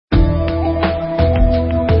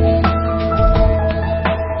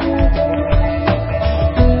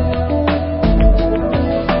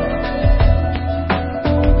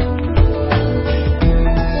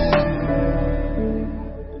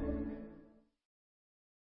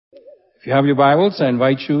If you have your Bibles, I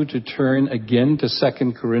invite you to turn again to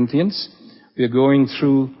 2 Corinthians. We are going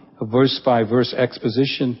through a verse-by-verse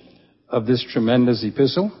exposition of this tremendous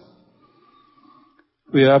epistle.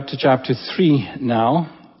 We are up to chapter 3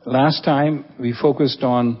 now. Last time we focused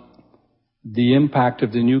on the impact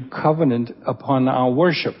of the new covenant upon our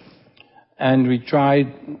worship. And we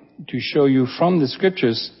tried to show you from the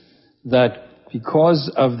scriptures that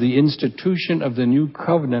because of the institution of the new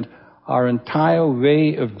covenant, our entire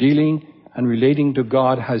way of dealing and relating to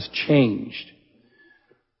God has changed.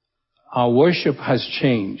 Our worship has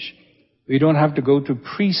changed. We don't have to go to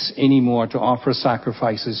priests anymore to offer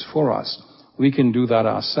sacrifices for us. We can do that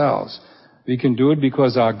ourselves. We can do it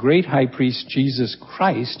because our great high priest, Jesus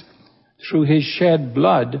Christ, through his shed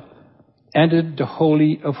blood, entered the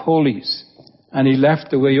Holy of Holies. And he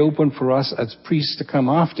left the way open for us as priests to come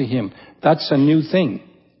after him. That's a new thing.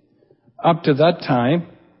 Up to that time,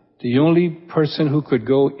 the only person who could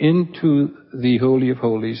go into the Holy of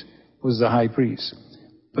Holies was the high priest.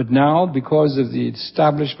 But now, because of the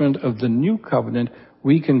establishment of the new covenant,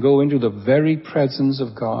 we can go into the very presence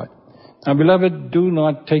of God. Now, beloved, do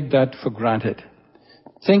not take that for granted.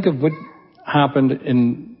 Think of what happened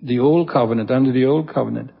in the old covenant, under the old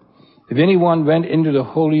covenant. If anyone went into the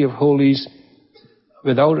Holy of Holies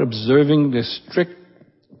without observing the strict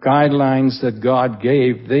guidelines that God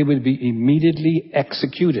gave, they would be immediately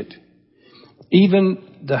executed.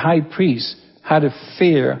 Even the high priest had a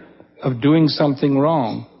fear of doing something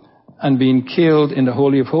wrong and being killed in the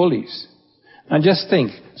Holy of Holies. Now just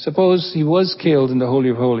think, suppose he was killed in the Holy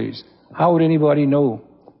of Holies. How would anybody know?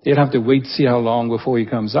 They'd have to wait to see how long before he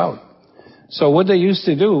comes out. So what they used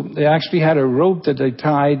to do, they actually had a rope that they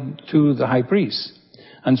tied to the high priest.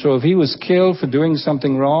 And so if he was killed for doing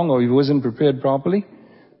something wrong or he wasn't prepared properly,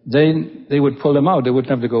 then they would pull him out. They wouldn't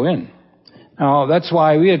have to go in. Now, that's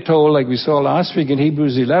why we are told, like we saw last week in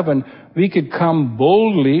Hebrews 11, we could come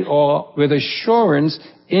boldly or with assurance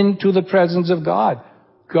into the presence of God.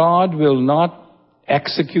 God will not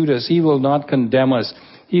execute us. He will not condemn us.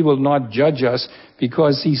 He will not judge us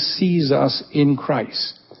because he sees us in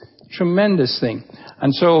Christ. Tremendous thing.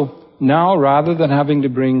 And so now, rather than having to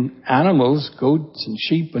bring animals, goats and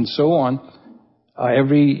sheep and so on,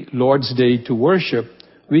 every Lord's Day to worship,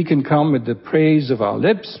 we can come with the praise of our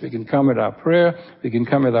lips. We can come with our prayer. We can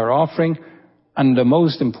come with our offering. And the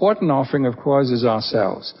most important offering, of course, is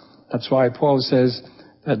ourselves. That's why Paul says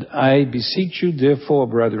that I beseech you, therefore,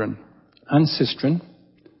 brethren and sistren,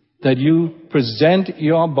 that you present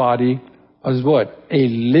your body as what? A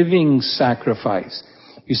living sacrifice.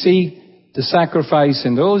 You see, the sacrifice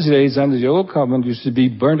in those days under the old covenant used to be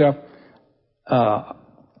burnt up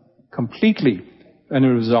completely when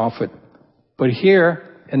it was offered. But here,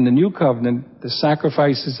 in the new covenant, the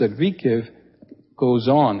sacrifices that we give goes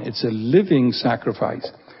on. It's a living sacrifice.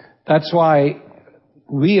 That's why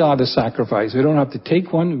we are the sacrifice. We don't have to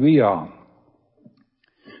take one, we are.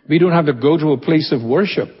 We don't have to go to a place of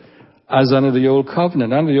worship as under the old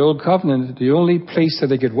covenant. Under the old covenant, the only place that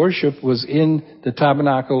they could worship was in the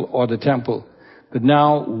tabernacle or the temple. But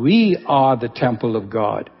now we are the temple of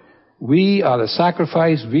God. We are the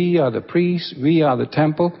sacrifice, we are the priest, we are the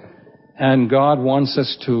temple. And God wants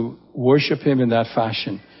us to worship him in that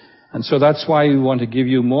fashion. And so that's why we want to give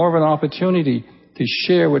you more of an opportunity to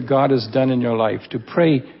share what God has done in your life, to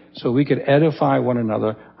pray so we can edify one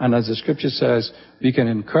another. And as the scripture says, we can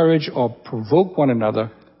encourage or provoke one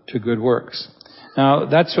another to good works. Now,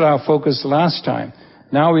 that's what our focus last time.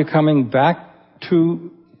 Now we're coming back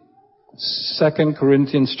to 2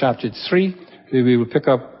 Corinthians chapter 3, where we will pick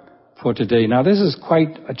up for today. Now, this is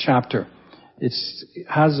quite a chapter. It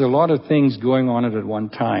has a lot of things going on at one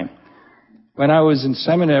time. When I was in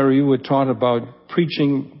seminary, we were taught about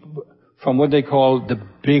preaching from what they call the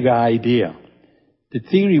big idea. The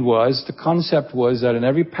theory was, the concept was that in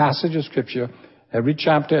every passage of scripture, every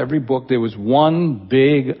chapter, every book, there was one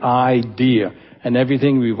big idea, and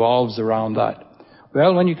everything revolves around that.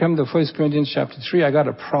 Well, when you come to 1 Corinthians chapter 3, I got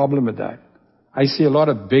a problem with that. I see a lot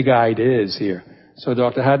of big ideas here. So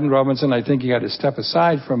Dr. Haddon Robinson, I think you got to step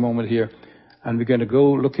aside for a moment here. And we're going to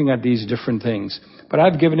go looking at these different things. But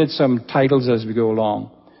I've given it some titles as we go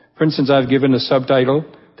along. For instance, I've given a subtitle,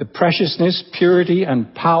 The Preciousness, Purity,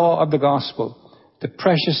 and Power of the Gospel. The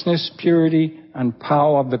preciousness, purity, and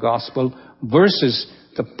power of the gospel versus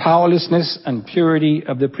the powerlessness and purity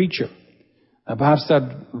of the preacher. Now, perhaps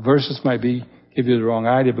that verses might give you the wrong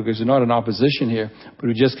idea because they're not in opposition here, but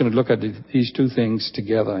we're just going to look at these two things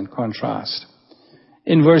together in contrast.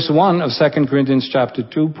 In verse 1 of 2 Corinthians chapter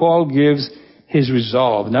 2, Paul gives his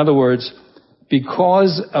resolve. In other words,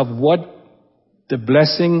 because of what the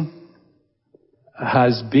blessing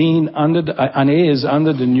has been under and is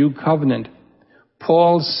under the new covenant,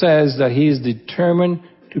 Paul says that he is determined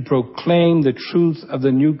to proclaim the truth of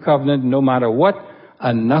the new covenant no matter what,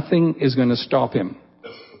 and nothing is going to stop him.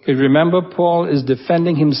 Okay, remember, Paul is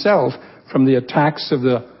defending himself from the attacks of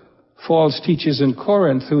the false teachers in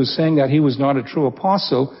Corinth who were saying that he was not a true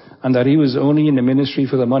apostle and that he was only in the ministry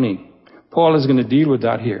for the money. Paul is going to deal with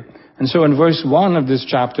that here. And so in verse 1 of this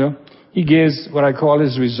chapter, he gives what I call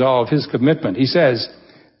his resolve, his commitment. He says,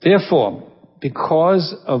 therefore,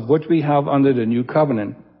 because of what we have under the new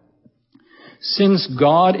covenant, since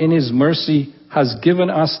God in his mercy has given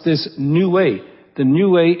us this new way, the new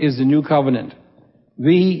way is the new covenant,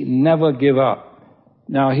 we never give up.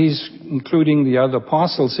 Now, he's including the other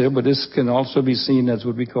apostles here, but this can also be seen as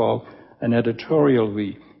what we call an editorial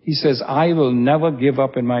we. He says, I will never give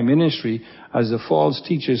up in my ministry as the false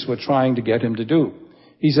teachers were trying to get him to do.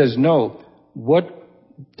 He says, no, what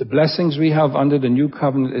the blessings we have under the new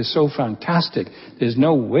covenant is so fantastic. There's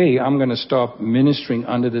no way I'm going to stop ministering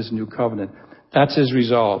under this new covenant. That's his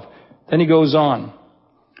resolve. Then he goes on.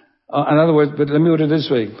 In other words, but let me put it this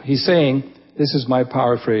way. He's saying, this is my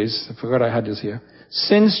paraphrase. I forgot I had this here.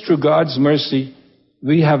 Since through God's mercy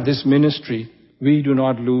we have this ministry, we do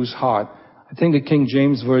not lose heart. I think the King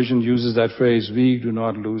James Version uses that phrase, we do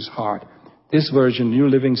not lose heart. This version, New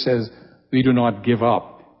Living, says, we do not give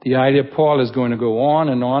up. The idea Paul is going to go on,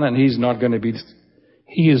 and he is not going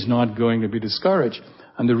to be discouraged.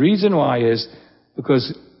 And the reason why is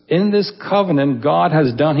because in this covenant, God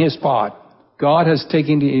has done his part. God has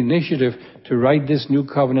taken the initiative to write this new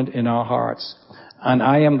covenant in our hearts. And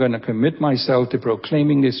I am going to commit myself to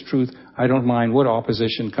proclaiming this truth. I don't mind what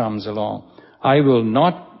opposition comes along. I will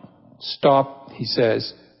not stop, he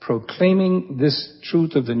says, proclaiming this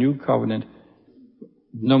truth of the new covenant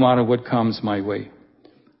no matter what comes my way.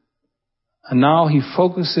 And now he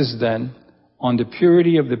focuses then on the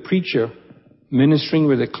purity of the preacher ministering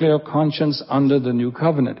with a clear conscience under the new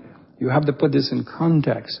covenant. You have to put this in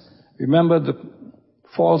context. Remember, the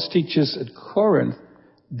false teachers at Corinth,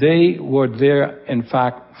 they were there, in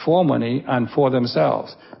fact, for money and for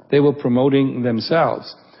themselves. They were promoting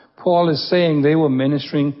themselves. Paul is saying they were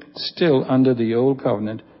ministering still under the old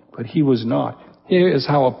covenant, but he was not. Here is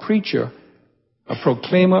how a preacher, a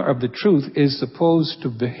proclaimer of the truth, is supposed to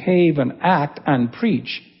behave and act and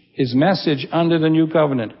preach his message under the new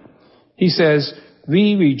covenant. He says,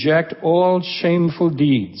 we reject all shameful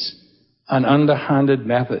deeds and underhanded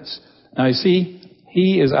methods. Now you see,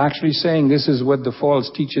 he is actually saying this is what the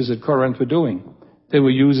false teachers at Corinth were doing. They were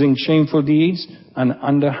using shameful deeds and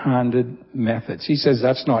underhanded methods. He says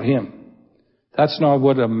that's not him. That's not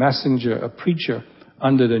what a messenger, a preacher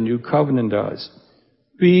under the new covenant does.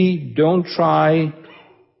 We don't try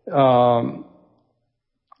to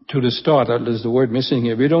distort, there's the word missing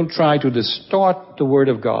here. We don't try to distort the word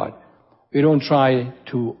of God. We don't try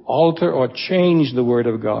to alter or change the word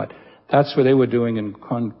of God. That's what they were doing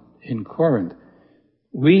in Corinth.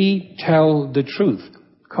 We tell the truth.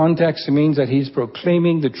 Context means that he's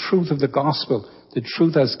proclaiming the truth of the gospel, the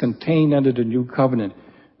truth as contained under the new covenant.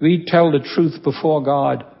 We tell the truth before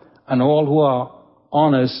God, and all who are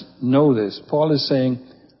honest know this. Paul is saying,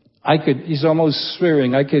 he's almost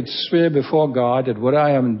swearing, I could swear before God that what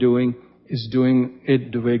I am doing is doing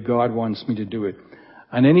it the way God wants me to do it.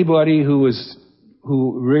 And anybody who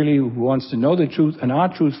really wants to know the truth and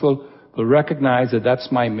are truthful will recognize that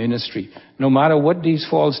that's my ministry. No matter what these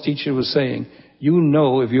false teachers were saying, you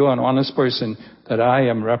know, if you're an honest person, that I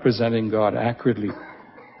am representing God accurately.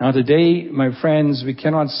 Now today, my friends, we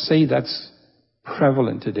cannot say that's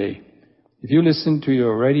prevalent today. If you listen to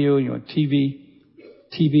your radio, your TV,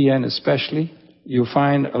 TBN especially, you'll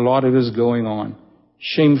find a lot of this going on.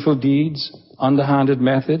 Shameful deeds, underhanded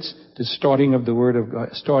methods, distorting of the word of God,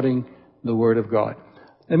 distorting the word of God.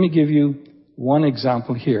 Let me give you one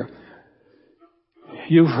example here.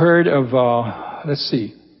 You've heard of, the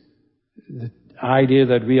idea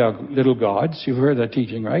that we are little gods. You've heard that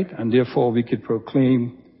teaching, right? And therefore we could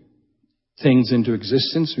proclaim things into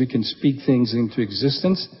existence. We can speak things into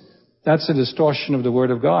existence. That's a distortion of the Word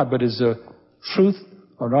of God, but it's a truth,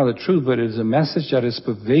 or not a truth, but it's a message that is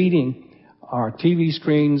pervading our TV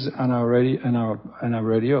screens and our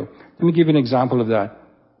radio. Let me give you an example of that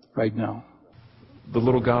right now. The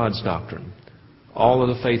little gods doctrine. All of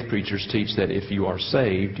the faith preachers teach that if you are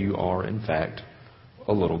saved, you are, in fact,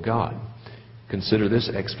 a little god. Consider this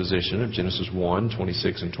exposition of Genesis 1,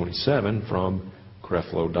 26 and 27 from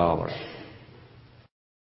Creflo Dollar.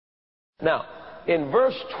 Now, in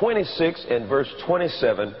verse 26 and verse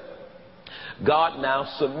 27, God now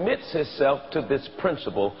submits himself to this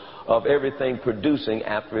principle of everything producing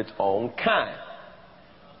after its own kind.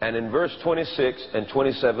 And in verse 26 and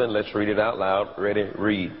 27, let's read it out loud. Ready?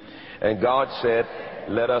 Read. And God said,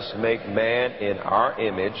 let us make man in our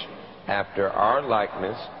image, after our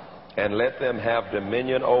likeness, and let them have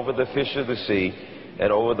dominion over the fish of the sea,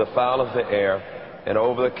 and over the fowl of the air, and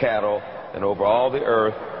over the cattle, and over all the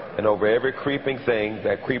earth, and over every creeping thing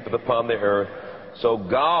that creepeth upon the earth. So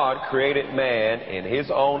God created man in his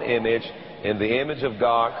own image. In the image of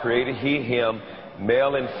God created he him.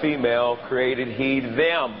 Male and female created he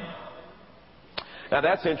them. Now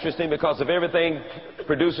that's interesting, because if everything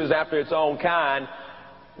produces after its own kind,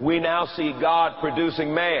 we now see God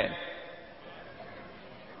producing man.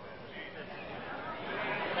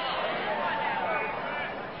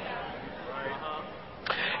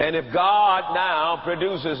 And if God now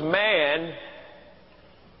produces man,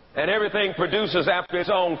 and everything produces after its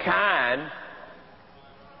own kind,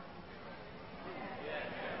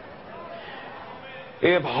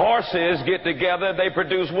 if horses get together, they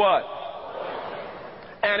produce what?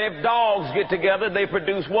 And if dogs get together, they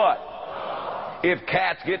produce what? If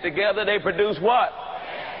cats get together, they produce what?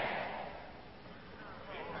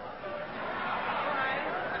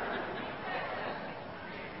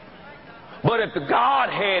 But if the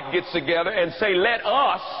Godhead gets together and say, let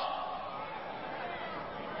us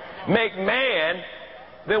make man,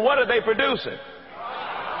 then what are they producing?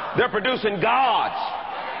 They're producing gods.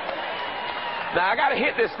 Now, I got to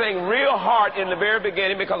hit this thing real hard in the very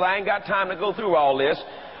beginning, because I ain't got time to go through all this.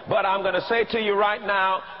 But I'm going to say to you right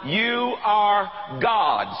now, you are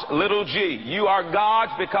gods, little g. You are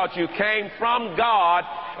gods because you came from God,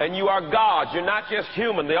 and you are gods. You're not just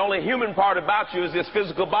human. The only human part about you is this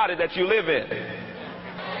physical body that you live in.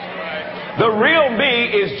 The real me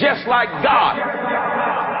is just like God.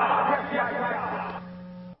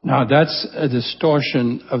 Now that's a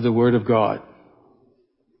distortion of the Word of God.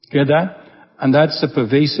 Get that? And that's a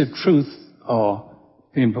pervasive truth, or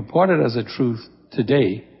being purported as a truth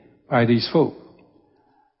today by these folk.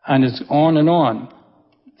 And it's on and on.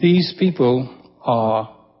 These people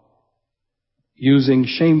are using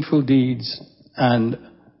shameful deeds and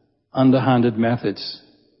underhanded methods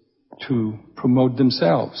to promote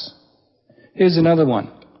themselves. Here's another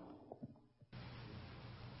one.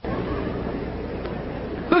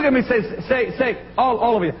 Look at me, say,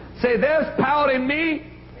 all of you. Say, there's power in me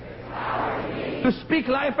to speak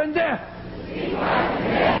life and death.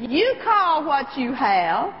 You call what you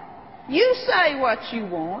have. You say what you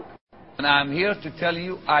want. And I'm here to tell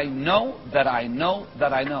you, I know that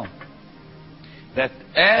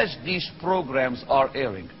as these programs are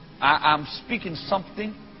airing, I'm speaking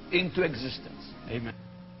something into existence. Amen.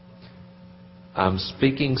 I'm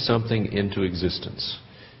speaking something into existence.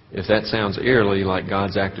 If that sounds eerily like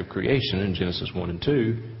God's act of creation in Genesis 1 and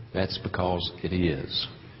 2, that's because it is.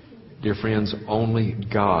 Dear friends, only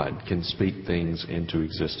God can speak things into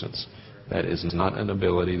existence. That is not an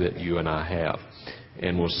ability that you and I have.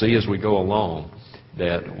 And we'll see as we go along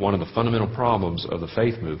that one of the fundamental problems of the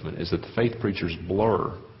faith movement is that the faith preachers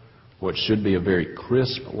blur what should be a very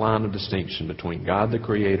crisp line of distinction between God the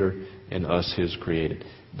Creator and us His created.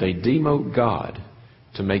 They demote God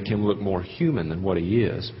to make Him look more human than what He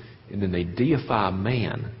is, and then they deify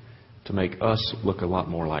man to make us look a lot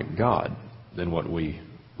more like God than what we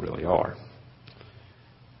really are.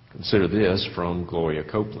 Consider this from Gloria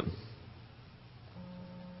Copeland.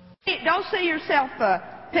 Don't see yourself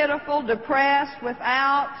pitiful, depressed,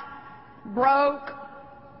 without, broke.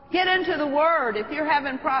 Get into the Word. If you're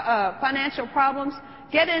having financial problems,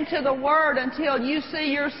 get into the Word until you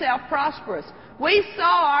see yourself prosperous. We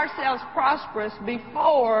saw ourselves prosperous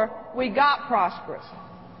before we got prosperous.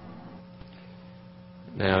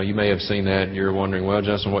 Now, you may have seen that and you're wondering, well,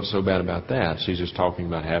 Justin, what's so bad about that? She's just talking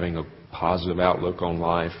about having a positive outlook on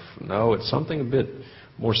life. No, it's something a bit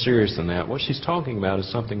more serious than that. What she's talking about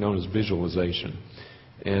is something known as visualization.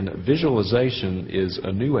 And visualization is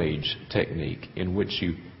a New Age technique in which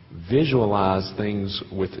you visualize things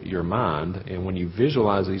with your mind, and when you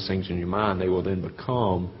visualize these things in your mind, they will then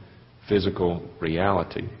become physical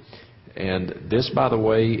reality. And this, by the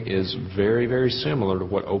way, is very, very similar to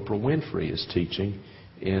what Oprah Winfrey is teaching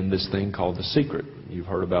in this thing called The Secret. You've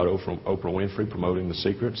heard about Oprah Winfrey promoting The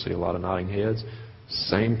Secret. See a lot of nodding heads.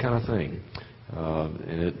 Same kind of thing.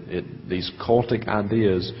 And these cultic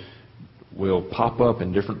ideas will pop up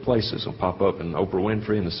in different places. They'll pop up in Oprah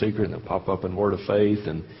Winfrey and The Secret, and they'll pop up in Word of Faith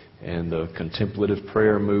and the contemplative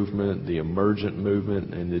prayer movement, the emergent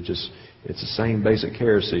movement, and it's the same basic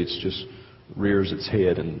heresy. It just rears its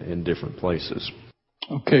head in different places.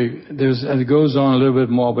 Okay, it goes on a little bit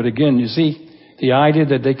more, but again, you see, the idea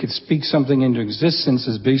that they could speak something into existence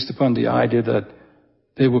is based upon the idea that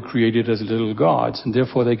they were created as little gods, and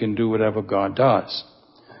therefore they can do whatever God does.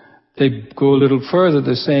 They go a little further.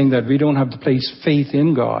 They're saying that we don't have to place faith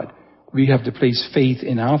in God. We have to place faith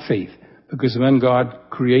in our faith. Because when God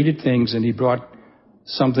created things and He brought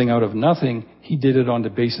something out of nothing, He did it on the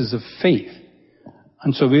basis of faith.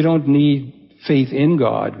 And so we don't need faith in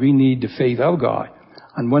God. We need the faith of God.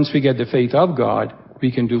 And once we get the faith of God,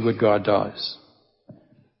 we can do what God does.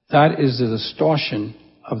 That is the distortion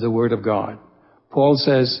of the Word of God. Paul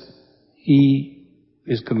says he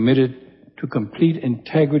is committed to complete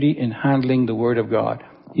integrity in handling the Word of God.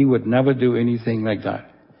 He would never do anything like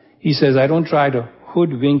that. He says, I don't try to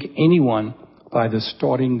hoodwink anyone by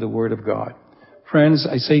distorting the Word of God. Friends,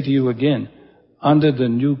 I say to you again, under the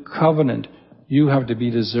new covenant, you have to be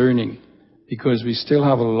discerning, because we still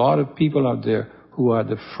have a lot of people out there who are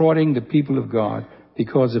defrauding the people of God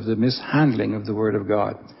because of the mishandling of the Word of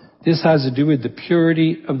God. This has to do with the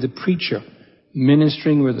purity of the preacher,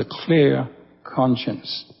 ministering with a clear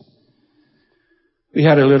conscience. We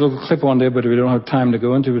had a little clip on there, but we don't have time to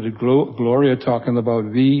go into it. Gloria talking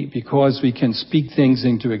about because we can speak things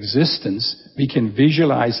into existence, we can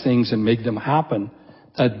visualize things and make them happen,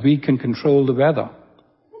 that we can control the weather.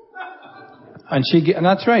 And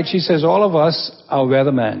that's right. She says all of us are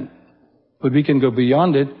weathermen, but we can go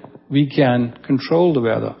beyond it. We can control the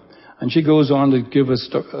weather. And she goes on to give us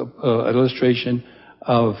an illustration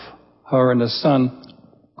of her and her son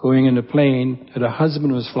going in a plane that her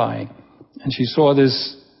husband was flying. And she saw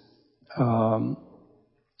this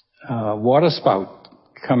water spout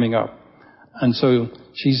coming up. And so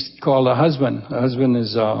she's called her husband. Her husband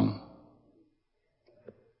is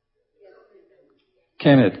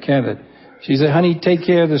Kenneth. She said, honey, take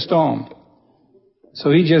care of the storm. So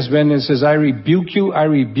he just went and says, I rebuke you,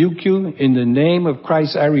 in the name of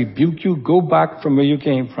Christ, I rebuke you, go back from where you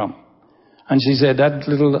came from. And she said, that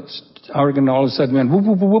little hurricane all of a sudden went whoop,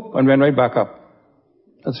 whoop, whoop, whoop, and went right back up.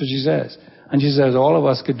 That's what she says. And she says, all of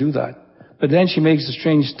us could do that. But then she makes a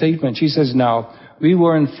strange statement. She says, now, we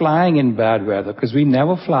weren't flying in bad weather, because we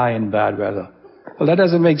never fly in bad weather. Well, that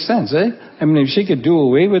doesn't make sense, eh? I mean, if she could do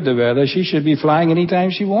away with the weather, she should be flying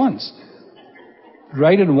anytime she wants.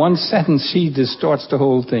 Right in one sentence, she distorts the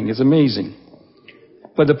whole thing. It's amazing.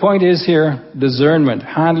 But the point is here, discernment,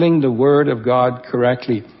 handling the Word of God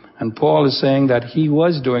correctly. And Paul is saying that he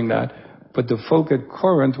was doing that, but the folk at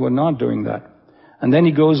Corinth were not doing that. And then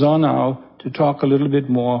he goes on now to talk a little bit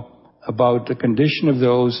more about the condition of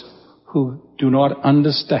those who do not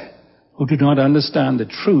understand the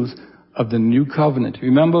truth of the new covenant.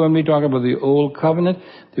 Remember when we talk about the old covenant,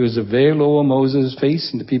 there was a veil over Moses' face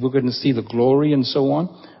and the people couldn't see the glory and so on.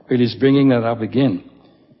 Well, he's bringing that up again.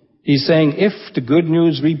 He's saying if the good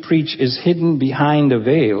news we preach is hidden behind a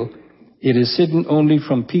veil, it is hidden only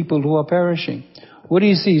from people who are perishing. What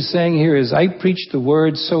he's saying here is, I preach the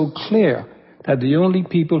word so clear that the only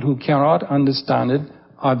people who cannot understand it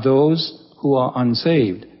are those who are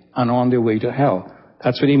unsaved and on their way to hell.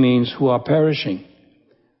 That's what he means, who are perishing.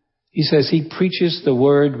 He says he preaches the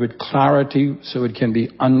word with clarity so it can be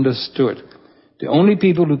understood. The only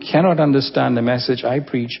people who cannot understand the message I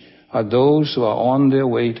preach are those who are on their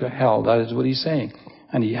way to hell. That is what he's saying.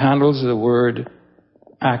 And he handles the word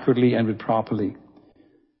accurately and properly.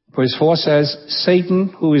 Verse 4 says,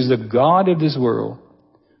 Satan, who is the god of this world,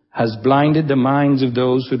 has blinded the minds of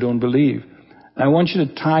those who don't believe. And I want you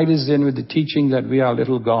to tie this in with the teaching that we are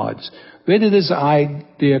little gods. Where did this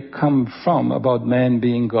idea come from about men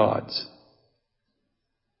being gods?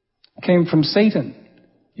 It came from Satan.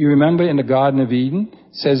 You remember in the Garden of Eden,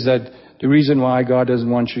 it says that the reason why God doesn't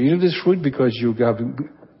want you to eat of this fruit because you have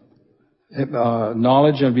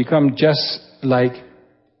knowledge and become just like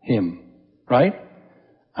Him. Right?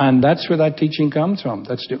 And that's where that teaching comes from.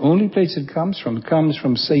 That's the only place it comes from. It comes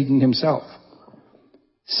from Satan himself.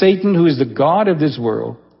 Satan, who is the god of this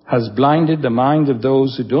world, has blinded the minds of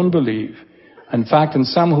those who don't believe. In fact, in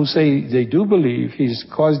some who say they do believe, he's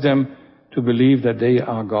caused them to believe that they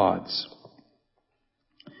are gods.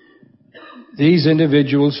 These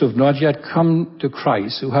individuals who have not yet come to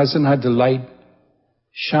Christ, who hasn't had the light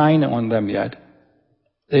shine on them yet,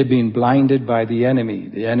 they've been blinded by the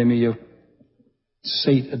enemy of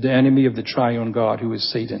Satan, the enemy of the triune God, who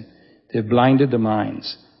is Satan. They've blinded the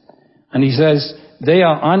minds. And he says, they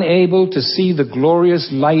are unable to see the glorious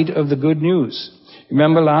light of the good news.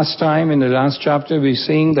 Remember last time in the last chapter, we were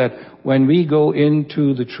saying that when we go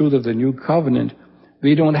into the truth of the new covenant,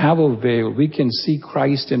 we don't have a veil. We can see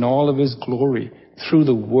Christ in all of His glory through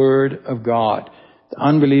the Word of God. The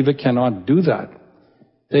unbeliever cannot do that.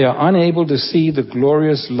 They are unable to see the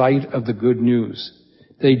glorious light of the good news.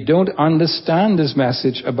 They don't understand this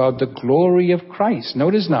message about the glory of Christ.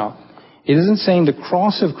 Notice now, it isn't saying the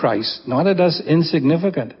cross of Christ, not that that's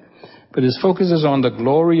insignificant, But his focus is on the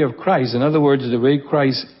glory of Christ. In other words, the way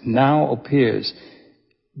Christ now appears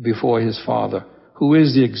before his Father, who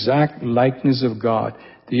is the exact likeness of God.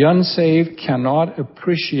 The unsaved cannot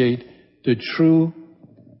appreciate the true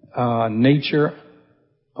nature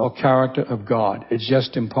or character of God. It's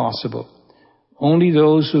just impossible. Only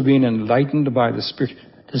those who've been enlightened by the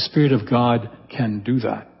Spirit of God can do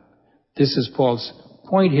that. This is Paul's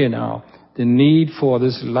point here now, the need for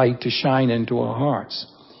this light to shine into our hearts.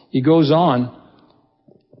 He goes on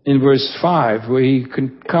in verse 5, where he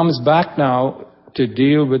comes back now to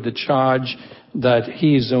deal with the charge that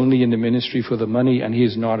he is only in the ministry for the money and he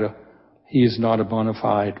is not a bona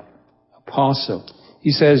fide apostle.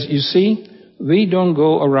 He says, you see, we don't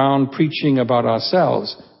go around preaching about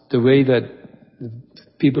ourselves the way that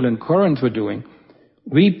people in Corinth were doing.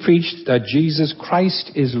 We preach that Jesus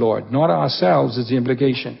Christ is Lord, not ourselves is the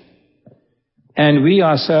implication. And we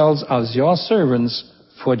ourselves as your servants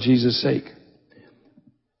for Jesus' sake.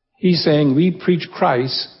 He's saying we preach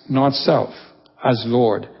Christ, not self, as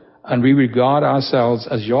Lord. And we regard ourselves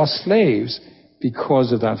as your slaves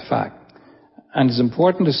because of that fact. And it's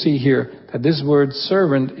important to see here that this word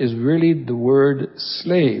servant is really the word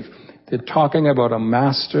slave. They're talking about a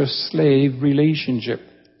master-slave relationship.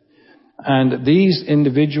 And these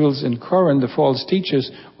individuals in Corinth, the false teachers,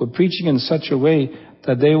 were preaching in such a way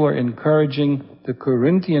that they were encouraging the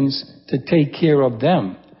Corinthians to take care of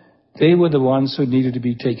them. They were the ones who needed to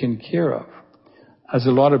be taken care of, as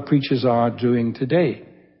a lot of preachers are doing today.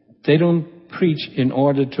 They don't preach in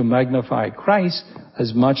order to magnify Christ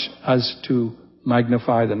as much as to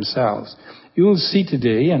magnify themselves. You will see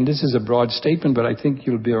today, and this is a broad statement, but I think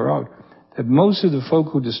you'll bear out, that most of the folk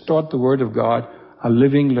who distort the Word of God are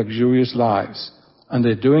living luxurious lives. And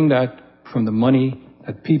they're doing that from the money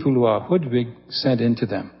that people who are hoodwinked sent into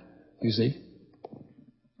them. You see?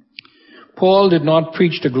 Paul did not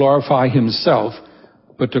preach to glorify himself,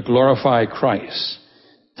 but to glorify Christ.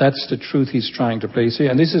 That's the truth he's trying to place here.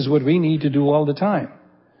 And this is what we need to do all the time.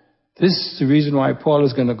 This is the reason why Paul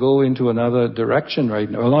is going to go into another direction right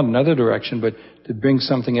now. Well, not another direction, but to bring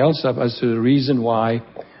something else up as to the reason why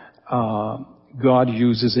God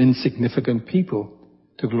uses insignificant people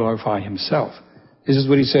to glorify himself. This is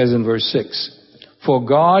what he says in verse 6. For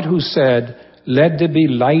God who said, let there be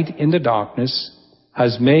light in the darkness,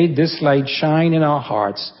 has made this light shine in our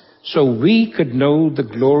hearts so we could know the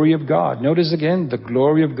glory of God. Notice again, the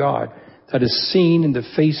glory of God that is seen in the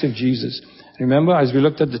face of Jesus. Remember, as we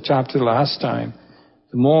looked at the chapter last time,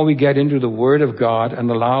 the more we get into the Word of God and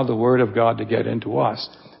allow the Word of God to get into us,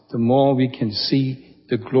 the more we can see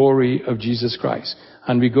the glory of Jesus Christ.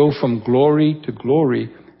 And we go from glory to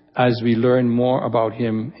glory as we learn more about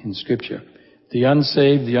Him in Scripture. The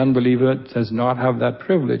unsaved, the unbeliever, does not have that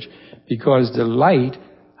privilege because the light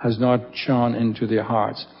has not shone into their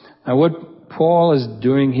hearts. Now what Paul is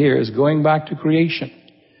doing here is going back to creation.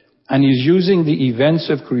 And he's using the events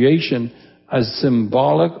of creation as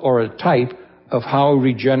symbolic or a type of how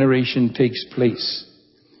regeneration takes place.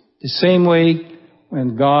 The same way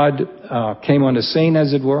when God came on the scene,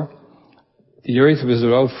 as it were, the earth was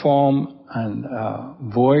without form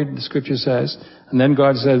and void, the Scripture says. And then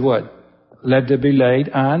God said what? Let there be light,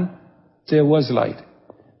 and there was light.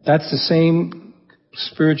 That's the same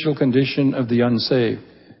spiritual condition of the unsaved.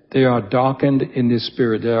 They are darkened in their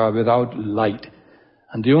spirit. They are without light.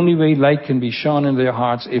 And the only way light can be shone in their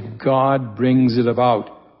hearts if God brings it about.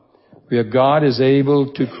 Where God is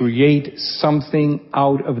able to create something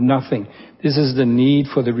out of nothing. This is the need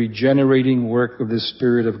for the regenerating work of the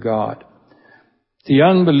Spirit of God. The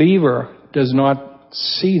unbeliever does not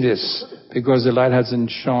see this because the light hasn't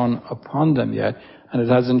shone upon them yet. And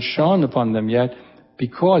it hasn't shone upon them yet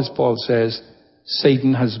because, Paul says,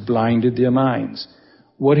 Satan has blinded their minds.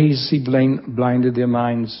 What has he blinded their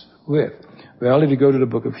minds with? Well, if you go to the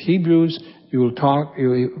book of Hebrews, you'll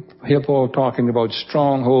hear Paul talking about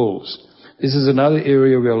strongholds. This is another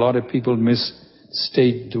area where a lot of people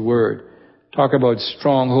misstate the word. Talk about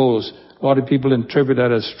strongholds. A lot of people interpret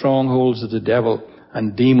that as strongholds of the devil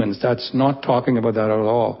and demons. That's not talking about that at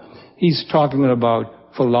all. He's talking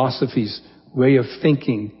about philosophies, way of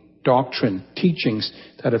thinking, doctrine, teachings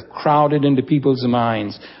that have crowded into people's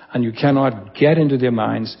minds, and you cannot get into their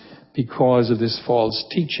minds because of this false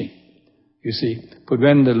teaching. You see, but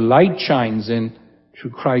when the light shines in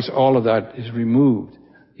through Christ, all of that is removed.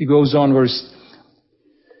 He goes on, verse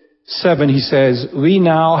 7, he says, we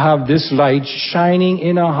now have this light shining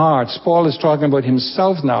in our hearts. Paul is talking about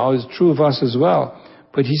himself now. It's true of us as well.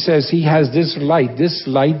 But he says he has this light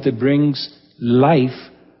that brings life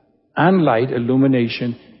and light,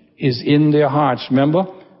 illumination, is in their hearts. Remember,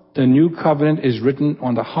 the new covenant is written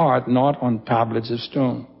on the heart, not on tablets of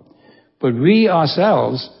stone. But we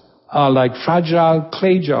ourselves are like fragile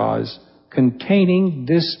clay jars containing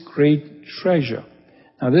this great treasure.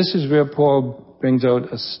 Now this is where Paul brings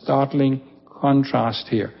out a startling contrast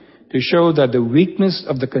here, to show that the weakness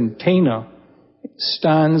of the container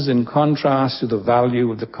stands in contrast to the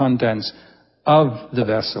value of the contents of the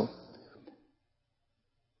vessel.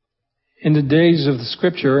 In the days of the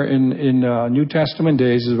Scripture, in New Testament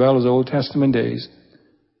days as well as Old Testament days,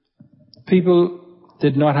 people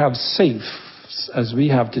did not have safes as we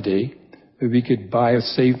have today, where we could buy a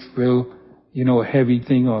safe, a heavy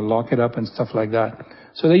thing or lock it up and stuff like that.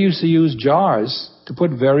 So they used to use jars to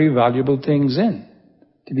put very valuable things in,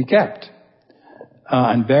 to be kept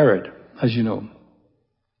and buried, as you know.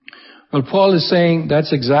 Well, Paul is saying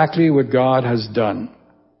that's exactly what God has done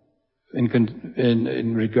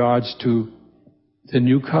in regards to the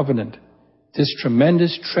new covenant. This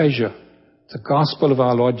tremendous treasure, the gospel of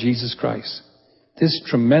our Lord Jesus Christ, this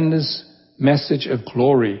tremendous message of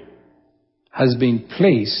glory has been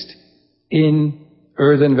placed in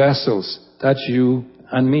earthen vessels. That's you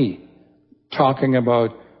and me. Talking about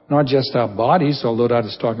not just our bodies, although that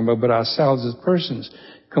is talking about, but ourselves as persons.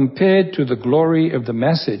 Compared to the glory of the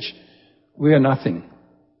message, we are nothing.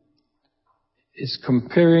 It's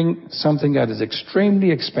comparing something that is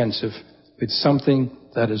extremely expensive with something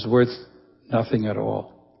that is worth nothing at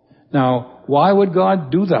all. Now, why would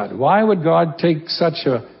God do that? Why would God take such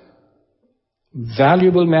a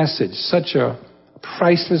valuable message, such a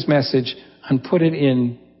priceless message, and put it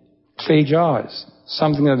in clay jars?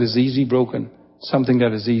 Something that is easily broken, something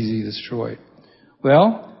that is easily destroyed.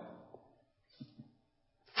 Well,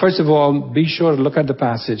 first of all, be sure to look at the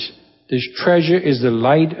passage. This treasure is the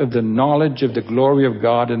light of the knowledge of the glory of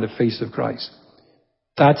God in the face of Christ.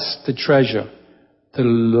 That's the treasure. The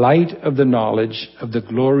light of the knowledge of the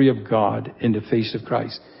glory of God in the face of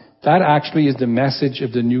Christ. That actually is the message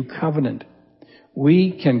of the new covenant.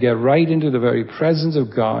 We can get right into the very presence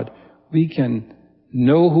of God. We can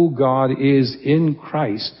know who God is in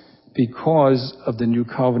Christ because of the new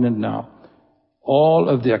covenant now. All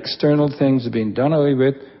of the external things have been done away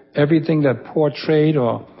with. Everything that portrayed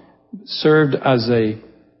or served as a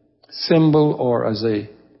symbol or as a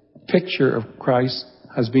picture of Christ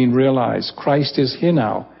has been realized. Christ is here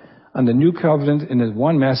now. And the new covenant in the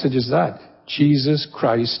one message is that Jesus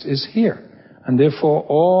Christ is here. And therefore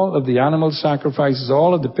all of the animal sacrifices,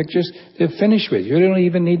 all of the pictures, they're finished with. You don't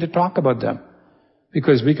even need to talk about them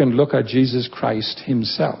because we can look at Jesus Christ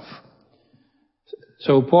himself.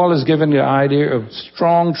 So Paul has given the idea of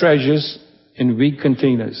strong treasures in weak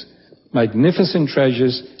containers, magnificent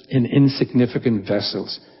treasures in insignificant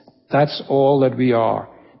vessels. That's all that we are.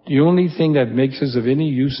 The only thing that makes us of any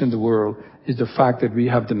use in the world is the fact that we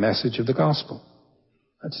have the message of the gospel.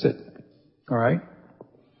 That's it. All right?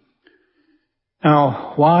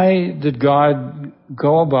 Now, why did God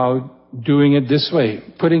go about doing it this way,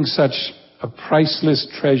 putting such a priceless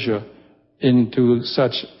treasure into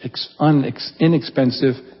such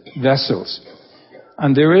inexpensive vessels?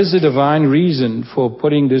 And there is a divine reason for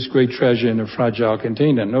putting this great treasure in a fragile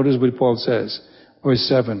container. Notice what Paul says, verse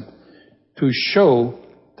 7. To show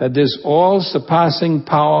that this all-surpassing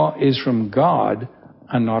power is from God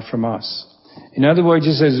and not from us. In other words,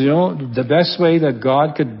 he says, the best way that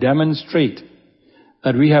God could demonstrate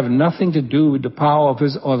that we have nothing to do with the power of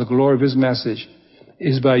his or the glory of his message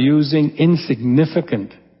is by using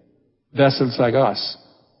insignificant vessels like us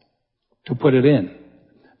to put it in.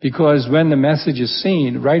 Because when the message is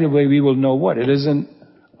seen, right away we will know what? It isn't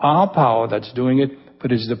our power that's doing it,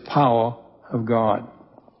 but it's the power of God.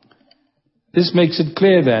 This makes it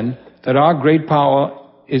clear then that our great power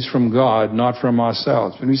is from God, not from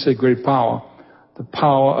ourselves. When we say great power, the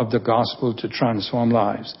power of the gospel to transform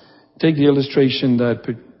lives. Take the illustration that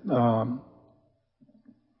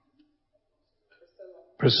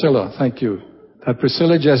Priscilla, thank you, that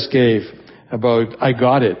Priscilla just gave about I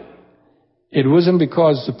got it. It wasn't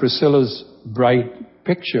because of Priscilla's bright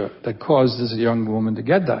picture that caused this young woman to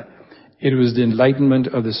get that. It was the enlightenment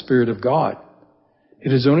of the Spirit of God.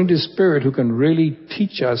 It is only the Spirit who can really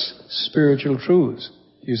teach us spiritual truths.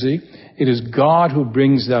 You see? It is God who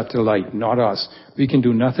brings that to light, not us. We can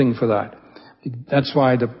do nothing for that. That's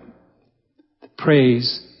why the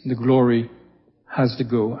praise, the glory have to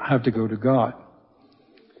go to God.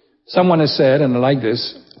 Someone has said, and I like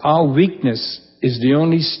this, our weakness is the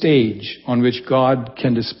only stage on which God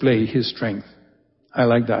can display his strength. I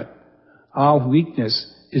like that. Our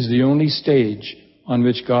weakness is the only stage on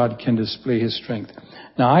which God can display his strength.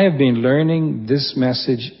 Now, I have been learning this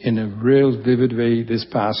message in a real vivid way this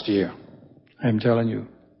past year. I'm telling you.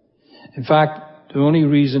 In fact, the only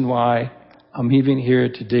reason why I'm even here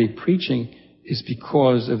today preaching is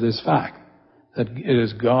because of this fact, that it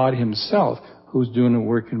is God Himself who's doing the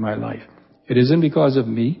work in my life. It isn't because of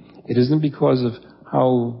me. It isn't because of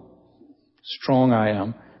how strong I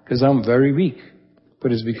am, because I'm very weak.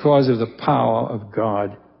 But it's because of the power of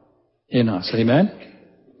God in us. Amen?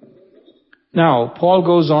 Now, Paul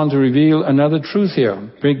goes on to reveal another truth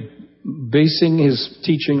here, basing his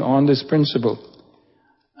teaching on this principle.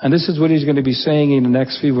 And this is what he's going to be saying in the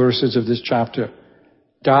next few verses of this chapter.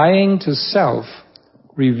 Dying to self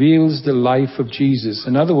reveals the life of Jesus.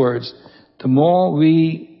 In other words, the more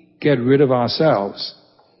we get rid of ourselves,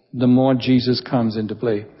 the more Jesus comes into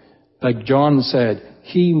play. Like John said,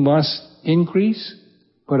 He must increase,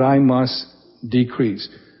 but I must decrease.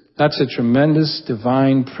 That's a tremendous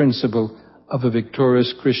divine principle of a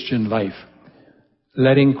victorious Christian life.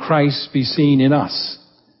 Letting Christ be seen in us.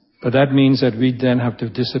 But that means that we then have to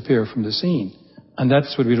disappear from the scene. And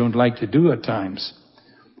that's what we don't like to do at times.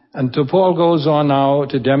 And so Paul goes on now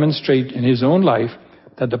to demonstrate in his own life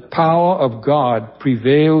that the power of God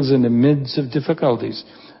prevails in the midst of difficulties.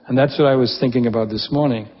 And that's what I was thinking about this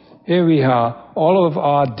morning. Here we are, all of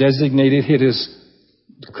our designated hitters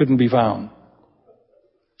couldn't be found.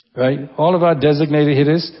 Right? All of our designated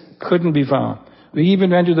hitters couldn't be found. We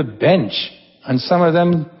even went to the bench, and some of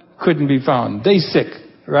them couldn't be found. They sick,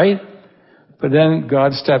 right? But then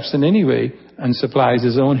God steps in anyway and supplies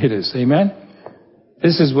His own hitters. Amen?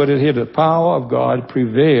 This is what it here. The power of God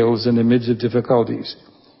prevails in the midst of difficulties.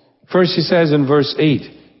 First, he says in verse 8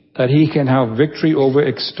 that He can have victory over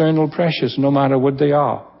external pressures, no matter what they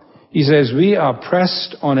are. He says, we are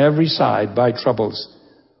pressed on every side by troubles,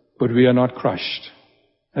 but we are not crushed.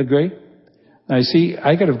 Isn't that great? Now, you see,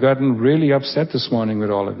 I could have gotten really upset this morning with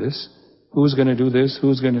all of this. Who's going to do this?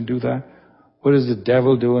 Who's going to do that? What is the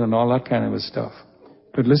devil doing? And all that kind of stuff.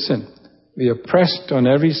 But listen, we are pressed on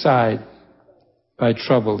every side by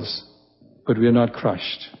troubles, but we are not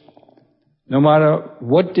crushed. No matter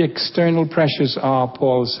what the external pressures are,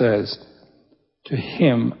 Paul says, to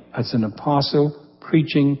him as an apostle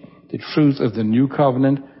preaching the truth of the new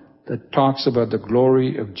covenant that talks about the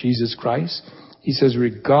glory of Jesus Christ, he says,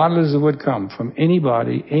 regardless of what comes from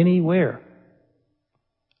anybody, anywhere,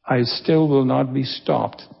 I still will not be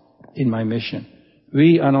stopped in my mission.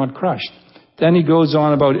 We are not crushed. Then he goes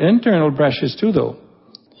on about internal pressures too, though.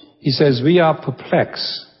 He says, we are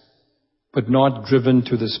perplexed, but not driven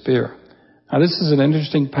to despair. Now, this is an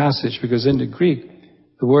interesting passage because in the Greek,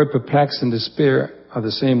 the word perplexed and despair are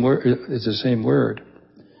the same word. It's the same word.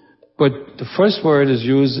 But the first word is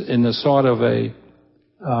used in a sort of a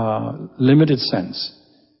limited sense.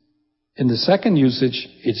 In the second usage,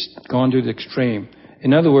 it's gone to the extreme.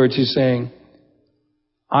 In other words, he's saying,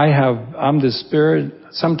 I'm despaired.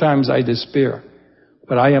 Sometimes I despair,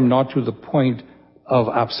 but I am not to the point of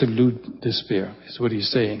absolute despair, is what he's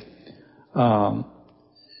saying.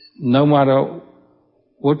 No matter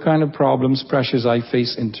what kind of problems, pressures I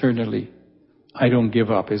face internally, I don't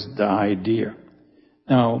give up, is the idea.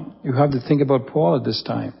 Now, you have to think about Paul at this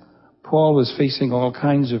time. Paul was facing all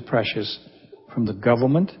kinds of pressures from the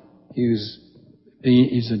government. He's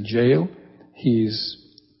in jail. He's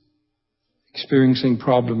experiencing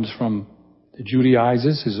problems from the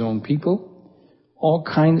Judaizers, his own people. All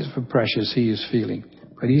kinds of pressures he is feeling.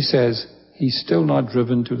 But he says he's still not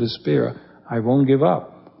driven to despair. I won't give up.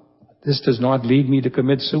 This does not lead me to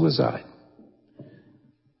commit suicide.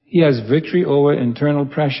 He has victory over internal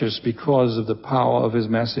pressures because of the power of his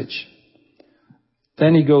message.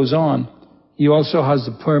 Then he goes on. He also has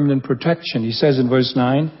the permanent protection. He says in verse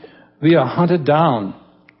 9, we are hunted down,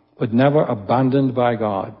 but never abandoned by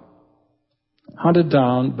God. Hunted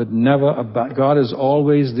down, but never abandoned. God is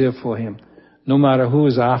always there for him. No matter who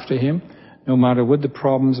is after him, no matter what the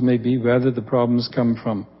problems may be, whether the problems come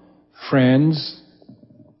from friends,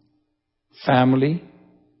 family,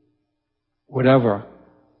 whatever,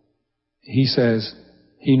 he says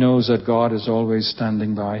he knows that God is always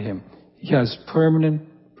standing by him. He has permanent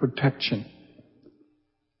protection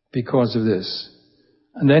because of this.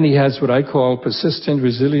 And then he has what I call persistent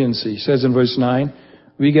resiliency. He says in verse 9,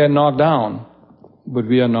 we get knocked down, but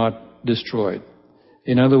we are not destroyed.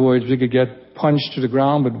 In other words, we could get punched to the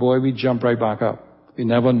ground, but boy, we jump right back up. We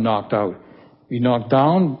never knocked out. We knocked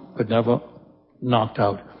down, but never knocked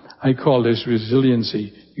out. I call this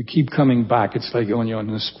resiliency. You keep coming back. It's like when you're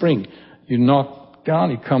in a spring. You knock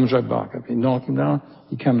down, he comes right back up. You knock him down,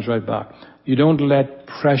 he comes right back. You don't let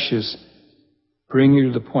pressures bring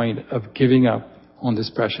you to the point of giving up on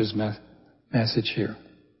this precious message here.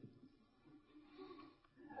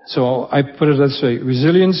 So I put it this way.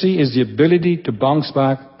 Resiliency is the ability to bounce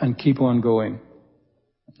back and keep on going,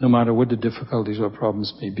 no matter what the difficulties or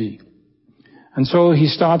problems may be. And so he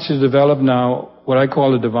starts to develop now what I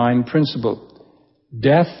call a divine principle.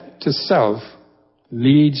 Death to self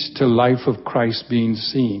leads to life of Christ being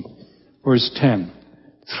seen. Verse 10.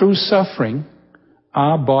 Through suffering,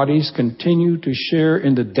 our bodies continue to share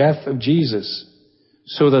in the death of Jesus,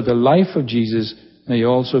 so that the life of Jesus may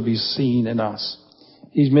also be seen in us.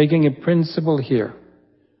 He's making a principle here.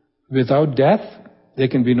 Without death, there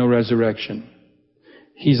can be no resurrection.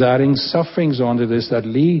 He's adding sufferings onto this that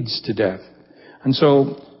leads to death. And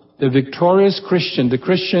so, the victorious Christian, the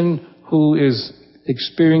Christian who is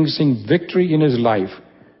experiencing victory in his life,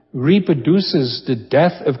 reproduces the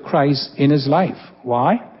death of Christ in his life.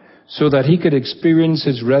 Why? So that he could experience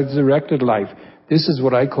his resurrected life. This is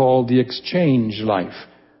what I call the exchange life,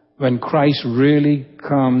 when Christ really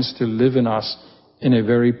comes to live in us in a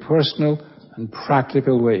very personal and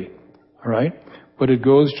practical way. All right? But it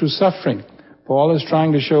goes through suffering. Paul is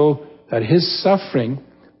trying to show that his suffering,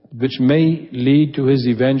 which may lead to his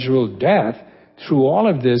eventual death, through all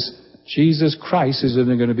of this, Jesus Christ is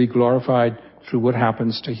going to be glorified through what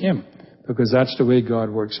happens to him. Because that's the way God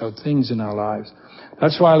works out things in our lives.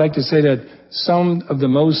 That's why I like to say that some of the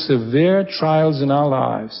most severe trials in our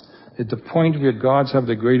lives, at the point where God's have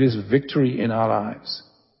the greatest victory in our lives,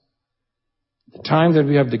 the time that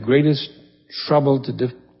we have the greatest trouble,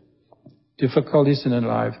 difficulties in our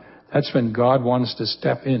life, that's when God wants to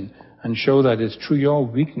step in and show that it's through your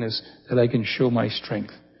weakness that I can show my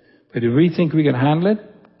strength. But if we think we can handle it,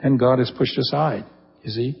 then God is pushed aside, you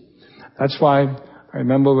see. That's why I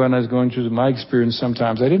remember when I was going through my experience,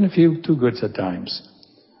 sometimes I didn't feel too good at times.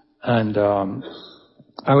 And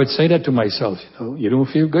I would say that to myself, you don't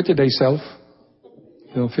feel good today, self.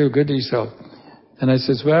 You don't feel good to yourself. And I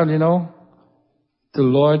says, well, the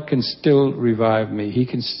Lord can still revive me. He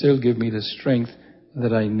can still give me the strength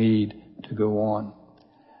that I need to go on.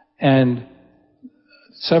 And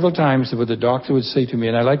several times what the doctor would say to me,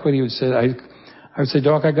 and I like what he would say, I would say,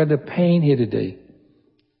 Doc, I got a pain here today.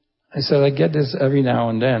 I said, I get this every now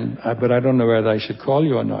and then, but I don't know whether I should call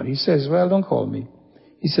you or not. He says, well, don't call me.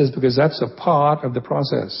 He says, because that's a part of the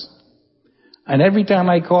process. And every time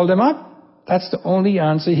I called him up, that's the only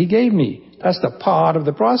answer he gave me. That's the part of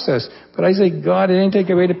the process. But I say, God, it didn't take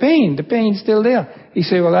away the pain. The pain's still there. He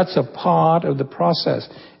said, well, that's a part of the process.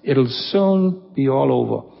 It'll soon be all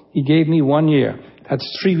over. He gave me 1 year. That's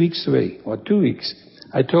 3 weeks away, or 2 weeks.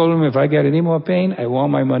 I told him if I get any more pain, I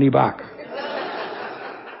want my money back.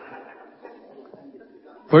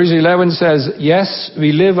 Verse 11 says, yes,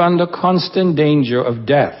 we live under constant danger of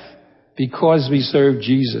death because we serve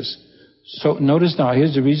Jesus. So notice now,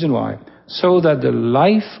 here's the reason why. So that the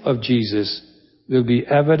life of Jesus will be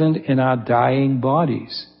evident in our dying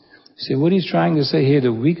bodies. See, what he's trying to say here,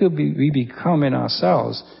 the weaker we become in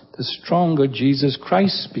ourselves, the stronger Jesus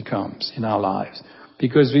Christ becomes in our lives.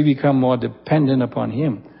 Because we become more dependent upon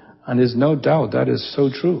him. And there's no doubt that is so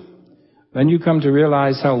true. When you come to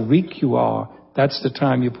realize how weak you are, that's the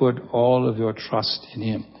time you put all of your trust in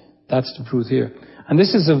him. That's the truth here. And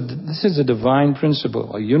this is a divine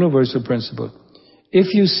principle, a universal principle.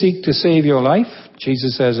 If you seek to save your life,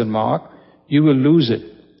 Jesus says in Mark, you will lose it.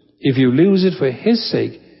 If you lose it for his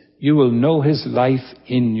sake, you will know his life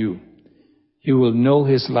in you. You will know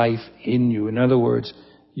his life in you. In other words,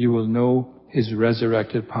 you will know his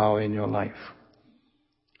resurrected power in your life.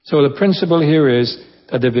 So the principle here is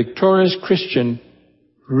that the victorious Christian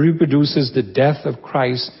reproduces the death of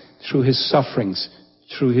Christ through his sufferings,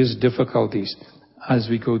 through his difficulties, as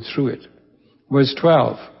we go through it. Verse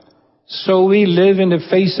 12. So we live in the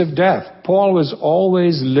face of death. Paul was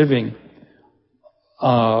always living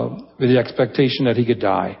with the expectation that he could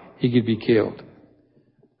die, he could be killed.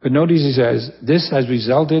 But notice he says, this has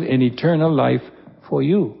resulted in eternal life for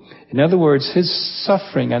you. In other words, his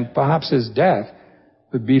suffering and perhaps his death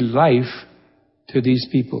would be life to these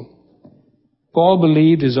people. Paul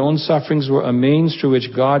believed his own sufferings were a means through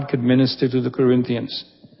which God could minister to the Corinthians.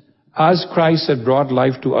 As Christ had brought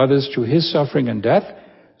life to others through his suffering and death,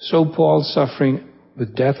 so Paul's suffering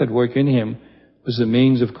with death at work in him was the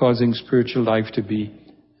means of causing spiritual life to be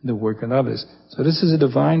in the work in others. So this is a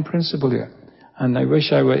divine principle here. And I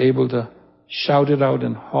wish I were able to shout it out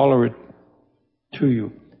and holler it to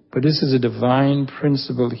you. But this is a divine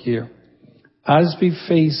principle here. As we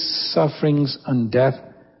face sufferings and death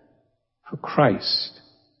for Christ,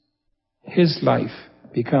 his life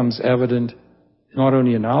becomes evident not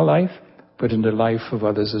only in our life, but in the life of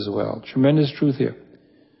others as well. Tremendous truth here.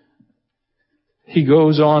 He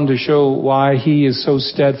goes on to show why he is so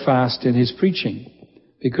steadfast in his preaching,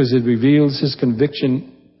 because it reveals his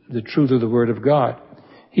conviction, the truth of the Word of God.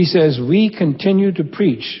 He says, we continue to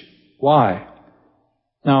preach. Why?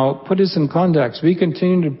 Now, put this in context. We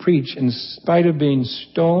continue to preach in spite of being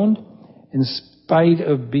stoned, in spite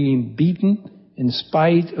of being beaten, in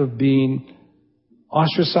spite of being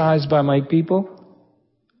ostracized by my people.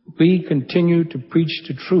 We continue to preach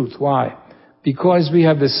the truth. Why? Because we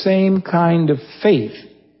have the same kind of faith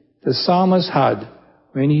the psalmist had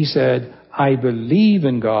when he said, I believe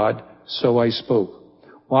in God, so I spoke.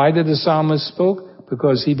 Why did the psalmist spoke?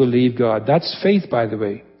 Because he believed God. That's faith, by the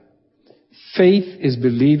way. Faith is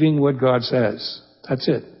believing what God says. That's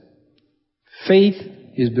it. Faith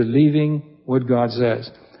is believing what God says.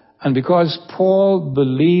 And because Paul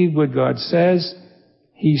believed what God says,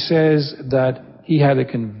 he says that he had a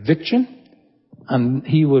conviction and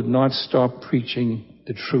he would not stop preaching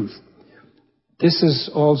the truth. This is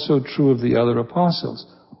also true of the other apostles.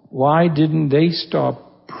 Why didn't they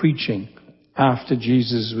stop preaching after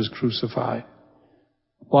Jesus was crucified?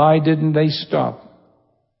 Why didn't they stop?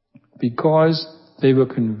 Because they were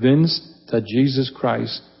convinced that Jesus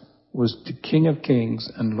Christ was the King of Kings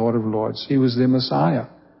and Lord of Lords. He was their Messiah.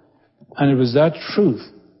 And it was that truth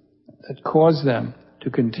that caused them to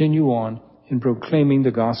continue on in proclaiming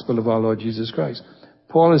the gospel of our Lord Jesus Christ.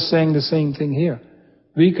 Paul is saying the same thing here.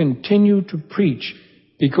 We continue to preach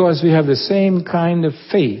because we have the same kind of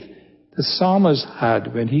faith the psalmist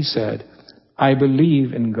had when he said, I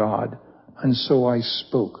believe in God, and so I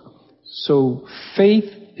spoke. So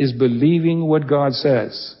faith is believing what God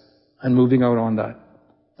says and moving out on that.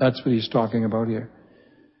 That's what he's talking about here.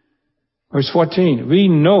 Verse 14, we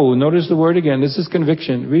know, notice the word again, this is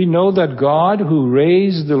conviction. We know that God who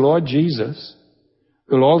raised the Lord Jesus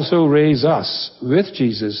will also raise us with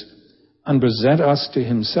Jesus and present us to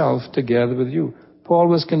himself together with you. Paul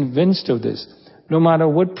was convinced of this. No matter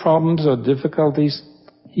what problems or difficulties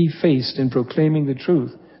he faced in proclaiming the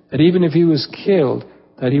truth, that even if he was killed,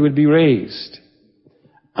 that he would be raised.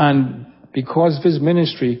 And because of his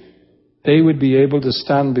ministry, they would be able to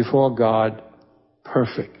stand before God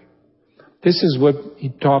perfect. This is what he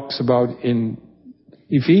talks about in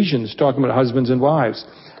Ephesians, talking about husbands and wives.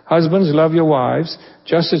 Husbands, love your wives,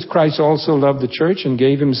 just as Christ also loved the church and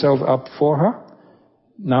gave himself up for her.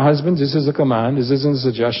 Now, husbands, this is a command, this isn't a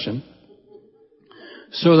suggestion.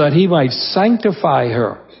 So that he might sanctify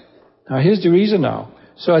her. Now, here's the reason now.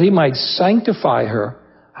 So that he might sanctify her,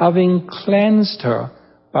 having cleansed her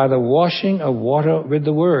by the washing of water with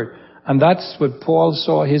the word. And that's what Paul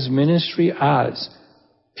saw his ministry as.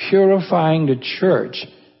 Purifying the church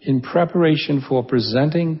in preparation for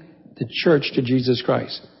presenting the church to Jesus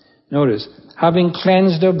Christ. Notice, having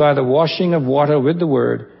cleansed her by the washing of water with the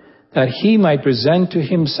word, that he might present to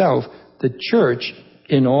himself the church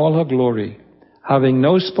in all her glory, having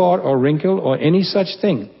no spot or wrinkle or any such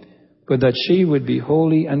thing, but that she would be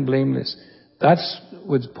holy and blameless. That's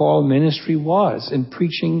what Paul's ministry was in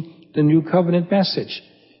preaching the new covenant message,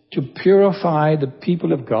 to purify the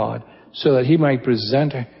people of God so that he might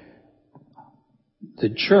present the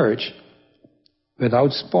church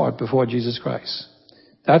without spot before Jesus Christ.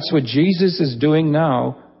 That's what Jesus is doing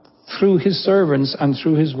now through his servants and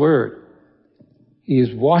through his word. He is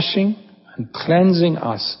washing and cleansing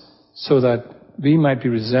us so that we might be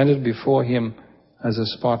presented before him as a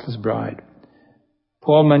spotless bride.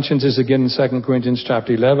 Paul mentions this again in 2 Corinthians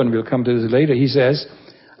chapter 11. We'll come to this later. He says,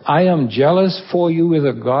 I am jealous for you with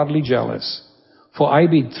a godly jealous, for I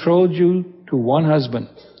betrothed you to one husband.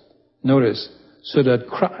 Notice, so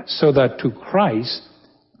that to Christ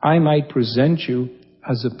I might present you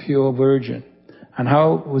as a pure virgin. And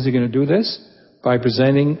how was he going to do this? By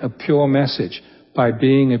presenting a pure message, by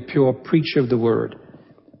being a pure preacher of the word.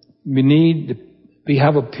 We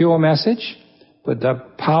have a pure message, but the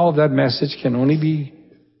power of that message can only be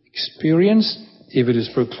experienced if it is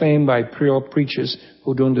proclaimed by pure preachers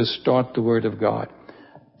who don't distort the word of God.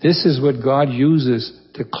 This is what God uses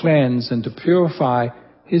to cleanse and to purify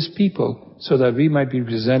his people so that we might be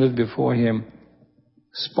presented before him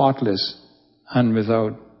spotless and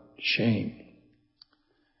without shame.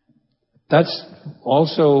 That's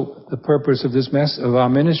also the purpose of of our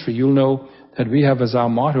ministry. You'll know that we have as our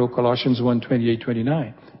motto Colossians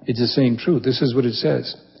 1:28-29. It's the same truth. This is what it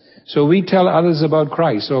says. So we tell others about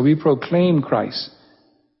Christ, or we proclaim Christ,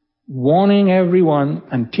 warning everyone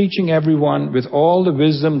and teaching everyone with all the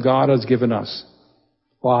wisdom God has given us.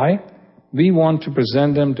 Why? We want to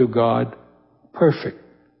present them to God perfect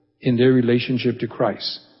in their relationship to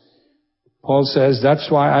Christ. Paul says, that's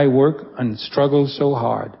why I work and struggle so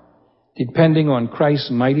hard, depending on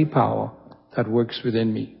Christ's mighty power that works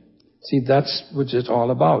within me. See, that's what it's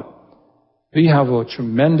all about. We have a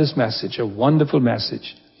tremendous message, a wonderful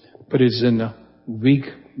message, but it's in a weak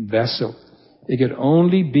vessel. It can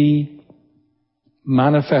only be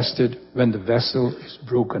manifested when the vessel is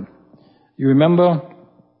broken. You remember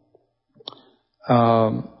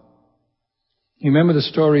the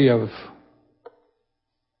story of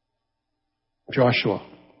Joshua.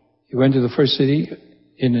 He went to the first city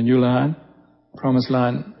in the new land, promised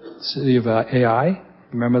land, city of Ai.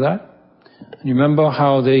 Remember that? And you remember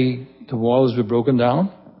how the walls were broken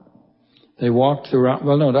down? They walked around.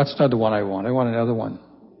 Well, no, that's not the one I want. I want another one.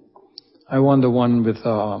 I want the one with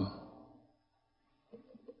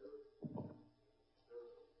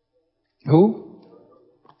who?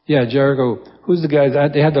 Yeah, Jericho. Who's the guy?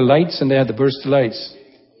 They had the lights and they had the burst of lights.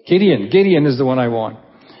 Gideon. Gideon is the one I want.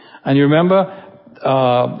 And you remember,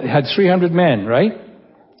 it had 300 men, right?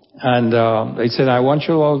 And they said, I want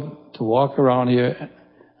you all to walk around here.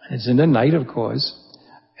 It's in the night, of course.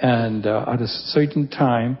 And at a certain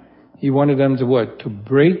time, he wanted them to what? To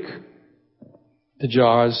break the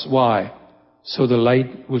jars. Why? So the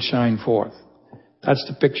light will shine forth. That's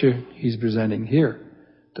the picture he's presenting here.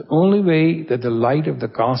 The only way that the light of the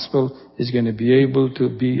gospel is going to be able to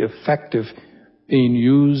be effective being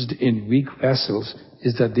used in weak vessels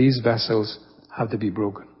is that these vessels have to be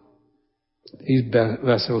broken. These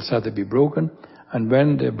vessels have to be broken, and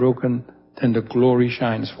when they're broken, then the glory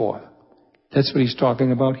shines forth. That's what he's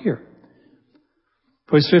talking about here.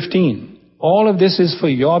 Verse 15. All of this is for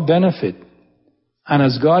your benefit. And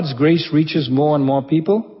as God's grace reaches more and more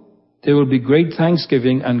people, there will be great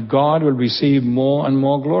thanksgiving and God will receive more and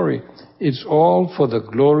more glory. It's all for the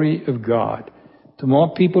glory of God. The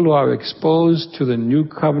more people who are exposed to the new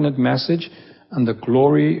covenant message and the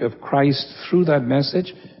glory of Christ through that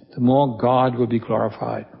message, the more God will be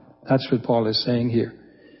glorified. That's what Paul is saying here.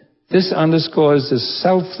 This underscores the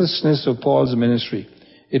selflessness of Paul's ministry.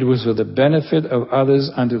 It was for the benefit of others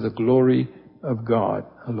and to the glory of God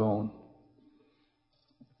alone.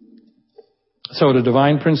 So the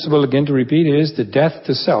divine principle, again to repeat, is the death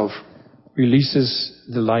to self releases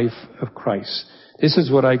the life of Christ. This is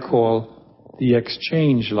what I call the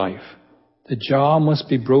exchange life. The jar must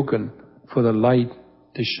be broken for the light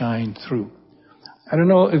to shine through. I don't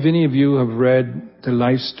know if any of you have read the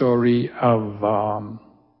life story of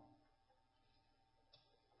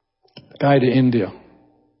the guy to India.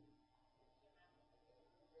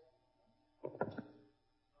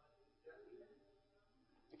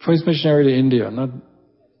 First missionary to India, not...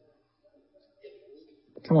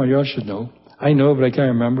 Come on, you all should know. I know, but I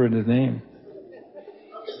can't remember his name.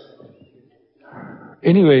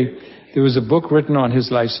 Anyway, there was a book written on his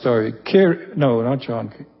life story. No, not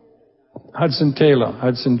John. Hudson Taylor.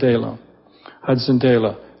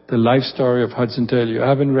 The life story of Hudson Taylor. You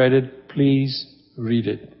haven't read it? Please read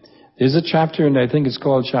it. There's a chapter, and I think it's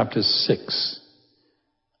called chapter 6.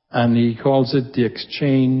 And he calls it The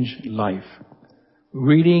Exchange Life.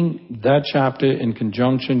 Reading that chapter in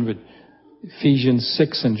conjunction with Ephesians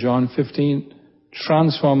 6 and John 15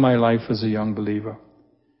 transformed my life as a young believer.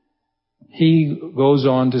 He goes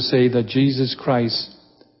on to say that Jesus Christ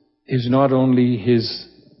is not only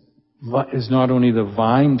the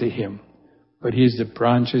vine to him, but he's the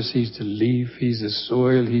branches, he's the leaf, he's the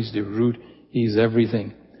soil, he's the root, he's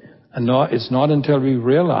everything. And it's not until we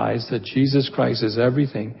realize that Jesus Christ is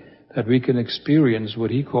everything that we can experience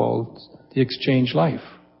what he calls the exchange life.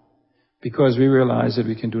 Because we realize that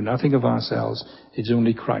we can do nothing of ourselves, it's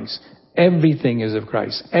only Christ. Everything is of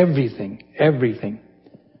Christ. Everything.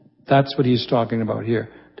 That's what he's talking about here.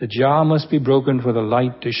 The jar must be broken for the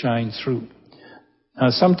light to shine through.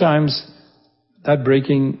 Now sometimes that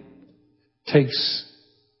breaking takes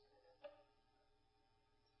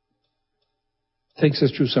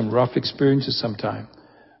us through some rough experiences sometime.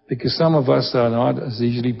 Because some of us are not as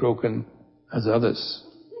easily broken as others.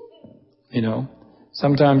 You know,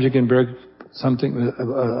 sometimes you can break something,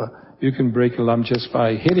 you can break a lump just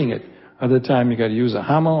by hitting it. Other time you got to use a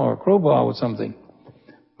hammer or a crowbar or something.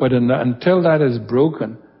 But until that is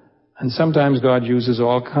broken, and sometimes God uses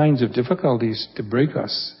all kinds of difficulties to break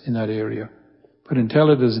us in that area. But until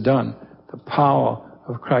it is done, the power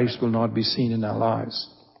of Christ will not be seen in our lives.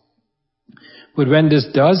 But when this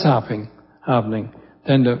does happening,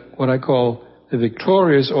 then what I call the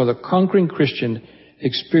victorious or the conquering Christian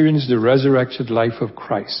experience the resurrected life of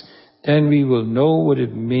Christ. Then we will know what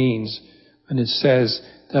it means when it says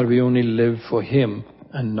that we only live for him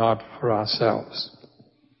and not for ourselves.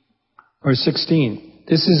 Verse 16.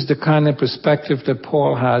 This is the kind of perspective that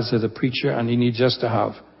Paul has as a preacher and he needs us to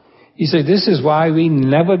have. He said, this is why we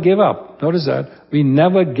never give up. Notice that. We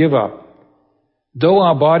never give up. Though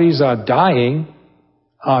our bodies are dying,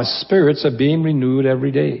 our spirits are being renewed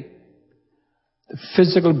every day. The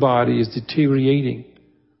physical body is deteriorating.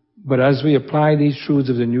 But as we apply these truths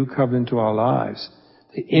of the new covenant to our lives,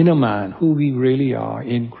 the inner man, who we really are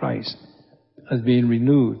in Christ, has been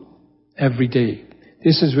renewed every day.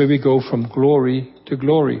 This is where we go from glory to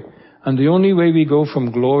glory. And the only way we go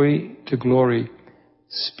from glory to glory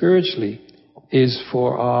spiritually is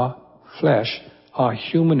for our flesh, our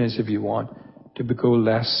humanness, if you want, to go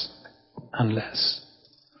less and less.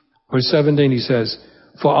 Verse 17, he says,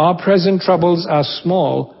 "For our present troubles are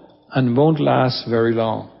small and won't last very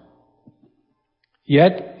long.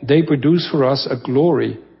 Yet they produce for us a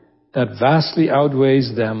glory that vastly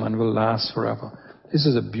outweighs them and will last forever." This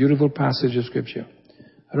is a beautiful passage of Scripture.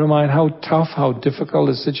 I don't mind how tough, how difficult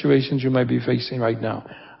the situations you might be facing right now.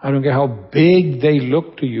 I don't care how big they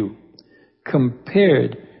look to you.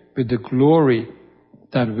 Compared with the glory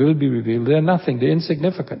that will be revealed, they're nothing. They're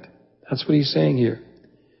insignificant. That's what he's saying here.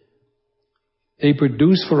 They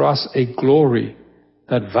produce for us a glory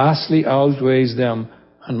that vastly outweighs them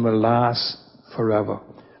and will last forever.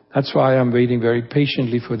 That's why I'm waiting very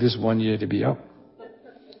patiently for this 1 year to be up.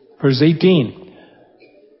 Verse 18.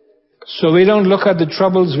 "So we don't look at the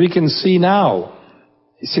troubles we can see now."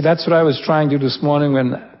 You see, that's what I was trying to do this morning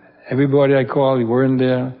when everybody I called, we weren't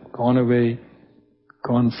there, gone away,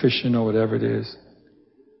 gone fishing or whatever it is.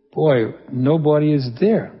 Boy, nobody is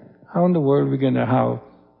there. How in the world are we going to have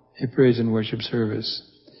a praise and worship service?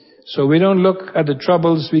 So we don't look at the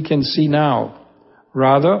troubles we can see now.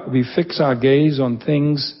 Rather, we fix our gaze on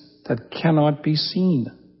things that cannot be seen.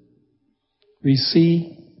 We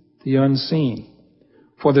see the unseen.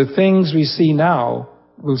 For the things we see now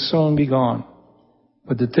will soon be gone,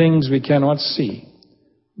 but the things we cannot see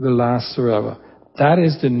will last forever. That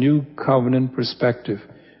is the new covenant perspective.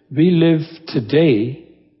 We live today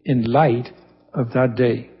in light of that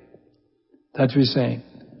day. That's what we're saying.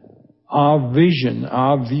 Our vision,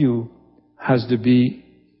 our view has to be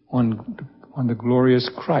on the glorious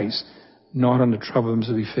Christ, not on the troubles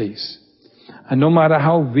we face. And no matter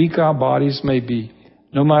how weak our bodies may be,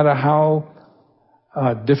 no matter how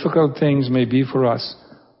difficult things may be for us,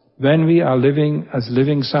 when we are living as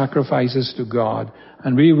living sacrifices to God,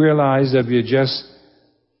 and we realize that we are just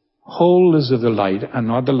holders of the light and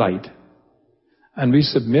not the light, and we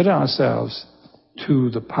submit ourselves to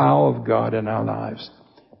the power of God in our lives,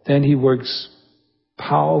 then He works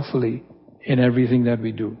powerfully in everything that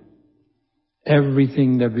we do.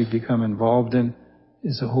 Everything that we become involved in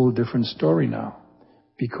is a whole different story now,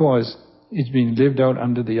 because it's being lived out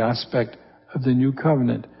under the aspect of the new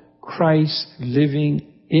covenant. Christ living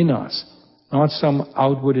in us, not some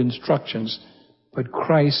outward instructions, but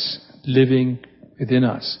Christ living within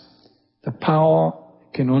us. The power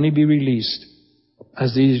can only be released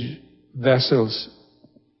as these vessels,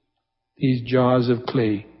 these jars of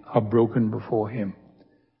clay, are broken before Him.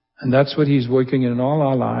 And that's what He's working in all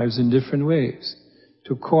our lives in different ways,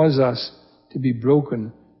 to cause us to be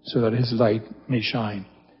broken so that His light may shine.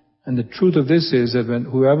 And the truth of this is that when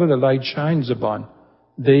whoever the light shines upon,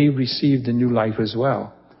 they receive the new life as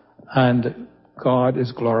well. And God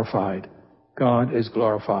is glorified. God is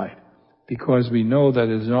glorified. Because we know that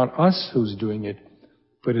it is not us who's doing it,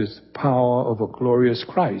 but it's the power of a glorious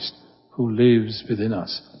Christ who lives within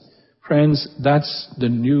us. Friends, that's the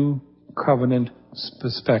new covenant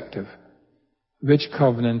perspective. Which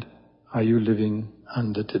covenant are you living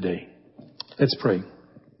under today? Let's pray.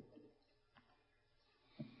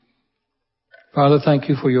 Father, thank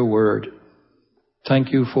you for your word.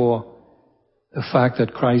 Thank you for the fact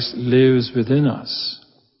that Christ lives within us.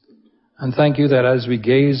 And thank you that as we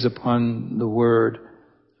gaze upon the word,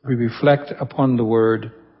 we reflect upon the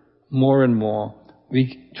word more and more,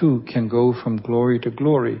 we too can go from glory to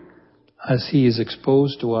glory as He is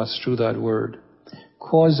exposed to us through that word.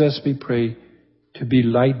 Cause us, we pray, to be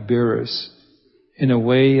light bearers in a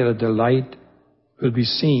way that the light will be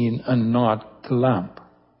seen and not the lamp.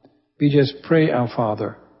 We just pray, our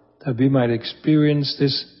Father, that we might experience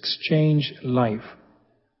this exchange life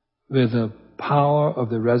where the power of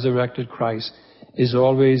the resurrected Christ is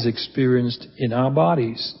always experienced in our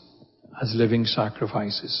bodies as living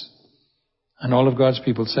sacrifices. And all of God's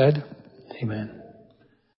people said, Amen.